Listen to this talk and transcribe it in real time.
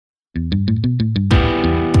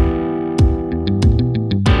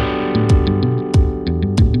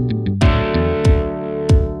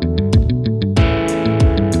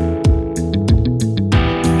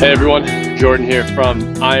Hey everyone, Jordan here from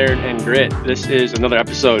Iron and Grit. This is another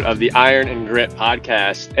episode of the Iron and Grit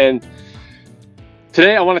podcast. And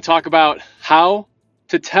today I want to talk about how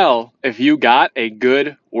to tell if you got a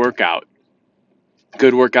good workout.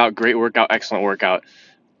 Good workout, great workout, excellent workout.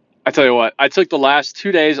 I tell you what, I took the last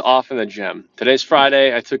 2 days off in the gym. Today's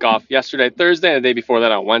Friday. I took off yesterday, Thursday, and the day before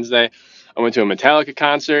that on Wednesday. I went to a Metallica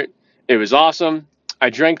concert. It was awesome. I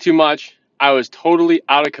drank too much. I was totally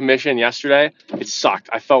out of commission yesterday. It sucked.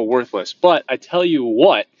 I felt worthless. But I tell you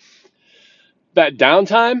what, that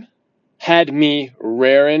downtime had me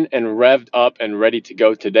raring and revved up and ready to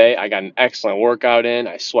go today. I got an excellent workout in.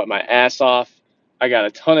 I sweat my ass off. I got a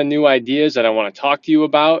ton of new ideas that I want to talk to you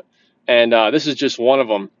about. And this is just one of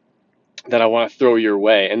them that I want to throw your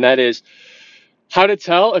way. And that is how to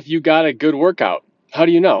tell if you got a good workout. How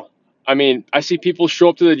do you know? I mean, I see people show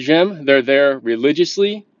up to the gym. They're there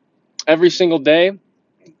religiously every single day,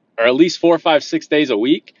 or at least 4, 5, 6 days a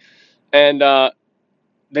week, and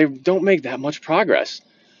they don't make that much progress.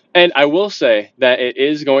 And I will say that it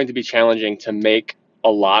is going to be challenging to make a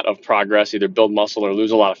lot of progress, either build muscle or lose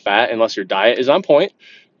a lot of fat, unless your diet is on point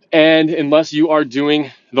and unless you are doing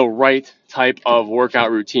the right type of workout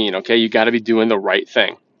routine. Okay, you got to be doing the right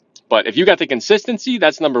thing. But if you got the consistency,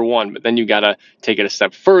 that's number one. But then you got to take it a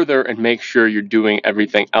step further and make sure you're doing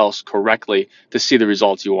everything else correctly to see the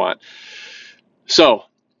results you want. So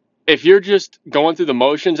if you're just going through the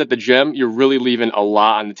motions at the gym, you're really leaving a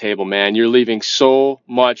lot on the table, man. You're leaving so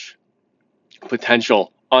much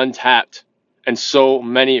potential untapped and so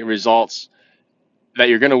many results that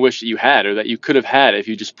you're going to wish that you had or that you could have had if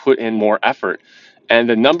you just put in more effort. And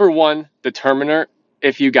the number one determiner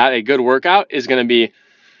if you got a good workout is going to be,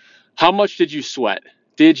 how much did you sweat?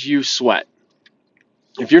 Did you sweat?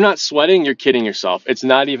 If you're not sweating, you're kidding yourself. It's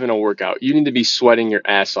not even a workout. You need to be sweating your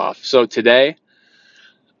ass off. So today,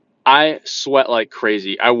 I sweat like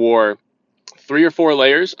crazy. I wore 3 or 4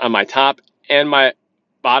 layers on my top and my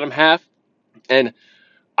bottom half, and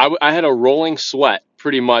I had a rolling sweat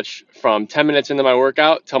pretty much from 10 minutes into my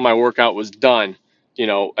workout till my workout was done,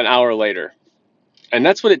 an hour later. And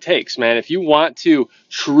that's what it takes, man. If you want to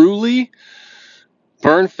truly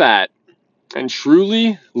burn fat and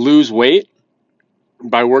truly lose weight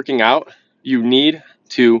by working out, you need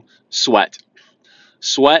to sweat.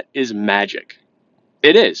 Sweat is magic.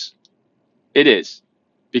 It is. It is.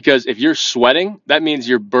 Because if you're sweating, that means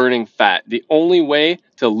you're burning fat. The only way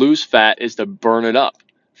to lose fat is to burn it up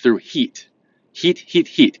through heat. Heat, heat,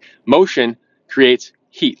 heat. Motion creates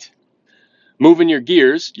heat. Moving your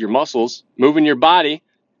gears, your muscles, moving your body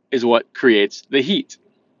is what creates the heat.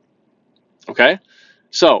 Okay?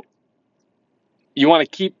 So, you want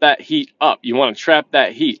to keep that heat up. You want to trap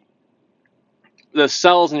that heat. The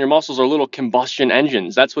cells in your muscles are little combustion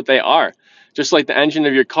engines. That's what they are. Just like the engine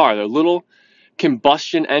of your car. They're little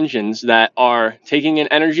combustion engines that are taking in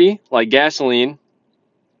energy like gasoline,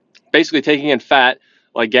 basically taking in fat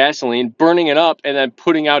like gasoline, burning it up, and then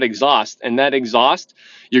putting out exhaust. And that exhaust,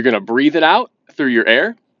 you're going to breathe it out through your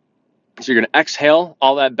air. So you're going to exhale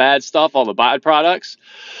all that bad stuff, all the byproducts.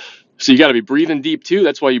 So you got to be breathing deep too.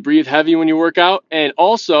 That's why you breathe heavy when you work out. And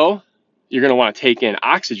also, you're going to want to take in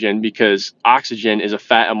oxygen because oxygen is a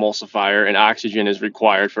fat emulsifier and oxygen is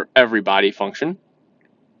required for every body function.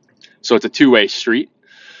 So it's a two-way street.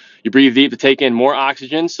 You breathe deep to take in more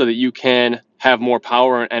oxygen so that you can have more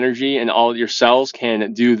power and energy, and all of your cells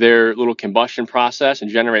can do their little combustion process and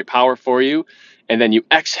generate power for you. And then you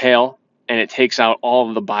exhale, and it takes out all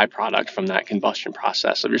of the byproduct from that combustion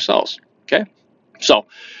process of your cells. Okay? So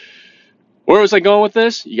where was I going with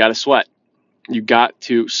this? You got to sweat. You got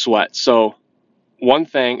to sweat. So one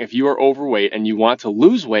thing, if you are overweight and you want to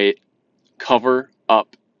lose weight, cover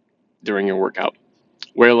up during your workout.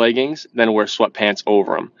 Wear leggings, then wear sweatpants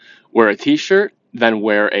over them. Wear a t-shirt, then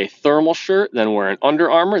wear a thermal shirt, then wear an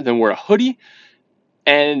Under Armour, then wear a hoodie,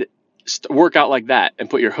 and work out like that. And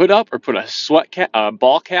put your hood up or put a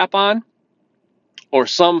ball cap on or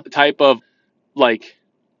some type of, like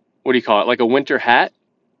a winter hat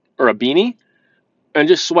or a beanie, and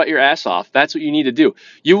just sweat your ass off. That's what you need to do.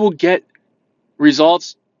 You will get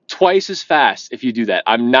results twice as fast if you do that.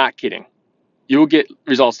 I'm not kidding. You will get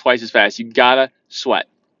results twice as fast. You gotta sweat.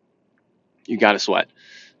 You gotta sweat.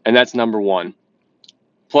 And that's number one.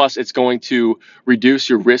 Plus, it's going to reduce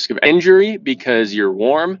your risk of injury because you're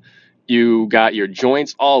warm. You got your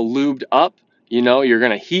joints all lubed up. You're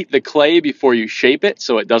gonna heat the clay before you shape it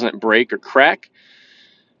so it doesn't break or crack.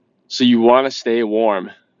 So you want to stay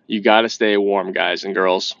warm. You gotta stay warm, guys and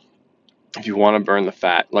girls, if you want to burn the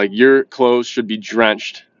fat. Like, your clothes should be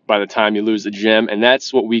drenched by the time you lose the gym, and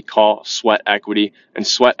that's what we call sweat equity. And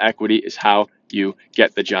sweat equity is how you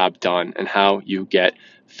get the job done and how you get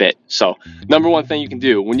fit. So number one thing you can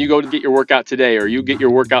do when you go to get your workout today, or you get your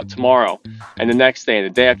workout tomorrow and the next day and the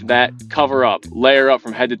day after that, cover up, layer up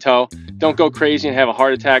from head to toe. Don't go crazy and have a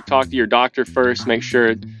heart attack. Talk to your doctor first. Make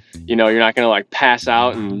sure, you're not going to like pass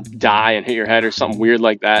out and die and hit your head or something weird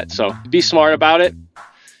like that. So be smart about it.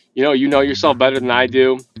 You know yourself better than I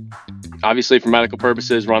do. Obviously, for medical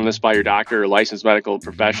purposes, run this by your doctor or licensed medical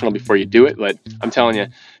professional before you do it. But I'm telling you,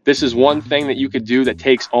 this is one thing that you could do that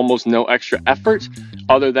takes almost no extra effort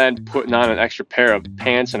other than putting on an extra pair of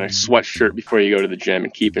pants and a sweatshirt before you go to the gym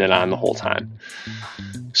and keeping it on the whole time.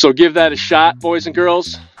 So give that a shot, boys and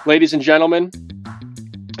girls, ladies and gentlemen,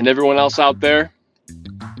 and everyone else out there.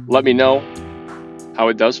 Let me know how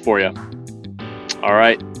it does for you. All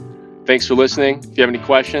right. Thanks for listening. If you have any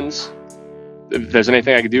questions, if there's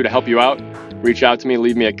anything I can do to help you out, reach out to me,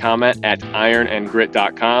 leave me a comment at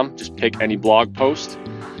ironandgrit.com. Just pick any blog post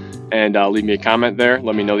and leave me a comment there.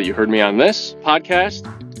 Let me know that you heard me on this podcast,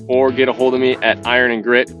 or get a hold of me at Iron and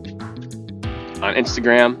Grit on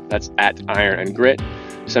Instagram. That's at Iron and Grit.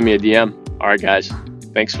 Send me a DM. All right, guys.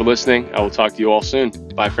 Thanks for listening. I will talk to you all soon.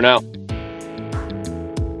 Bye for now.